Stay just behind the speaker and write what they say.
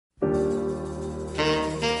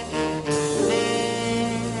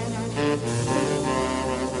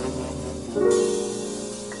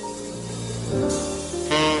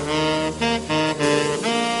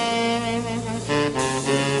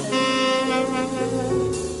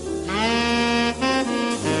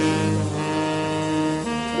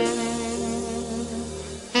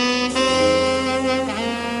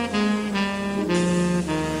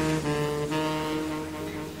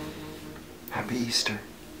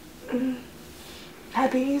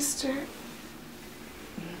Happy Easter.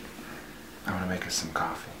 I want to make us some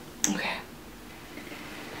coffee. Okay.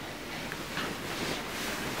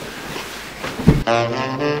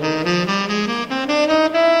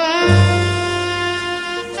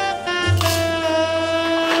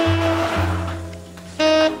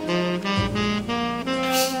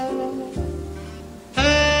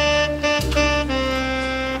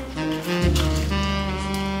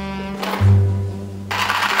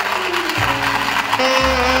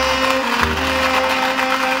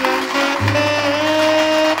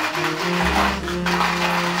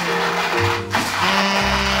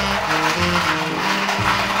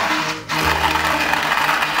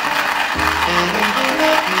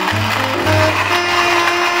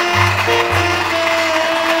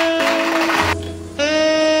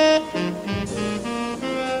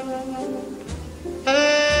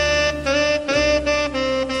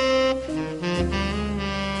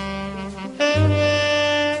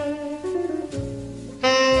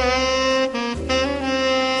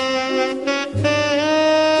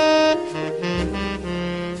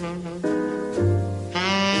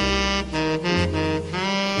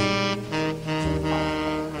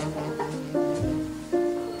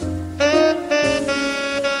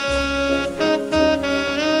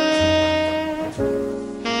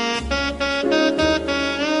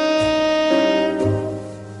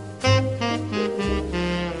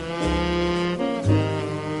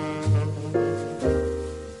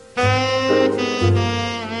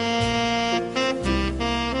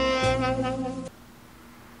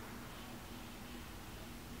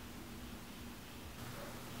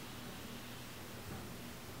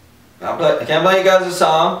 I can't play you guys a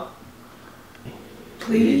song.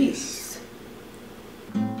 Please.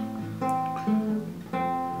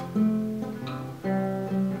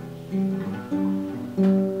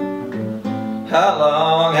 How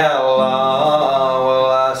long will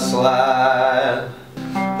I slide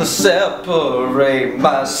to separate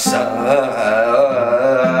my side?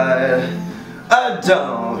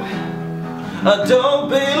 I don't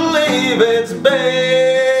believe it's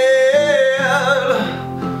bad.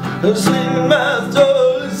 Sleeping my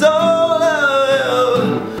soul is all I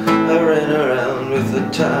ran around with the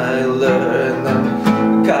Tyler, and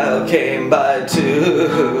then Kyle came by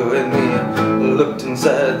too, and we looked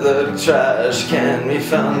inside the trash can. We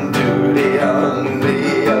found Duty on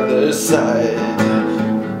the other side.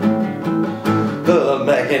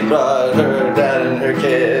 Megan brought her dad and her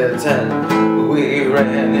kids, and we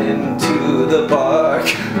ran into the park.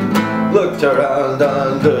 Looked around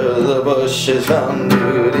under the bushes, found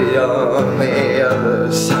Duty on the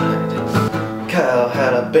other side. Kyle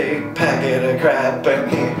had a big packet of crap and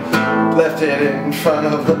he left it in front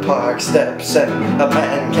of the park steps, and a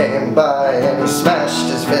man came by and he smashed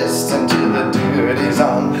his fist into the Duties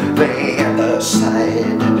on the other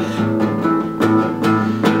side.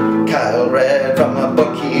 Kyle read from a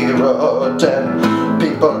book he wrote, and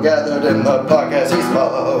people gathered in the park as he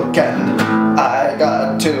spoke, and I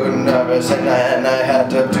got too nervous and then I had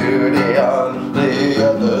to Duty on the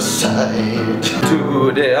other side.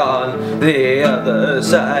 Duty on the other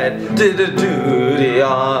side. Did a duty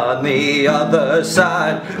on the other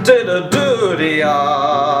side. Did a duty on.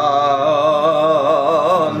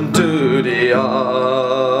 Duty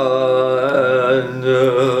on.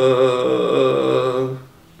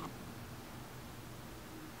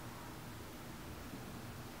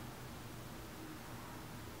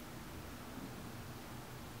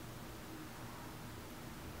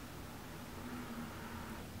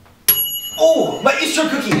 Oh, my Easter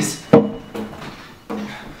cookies!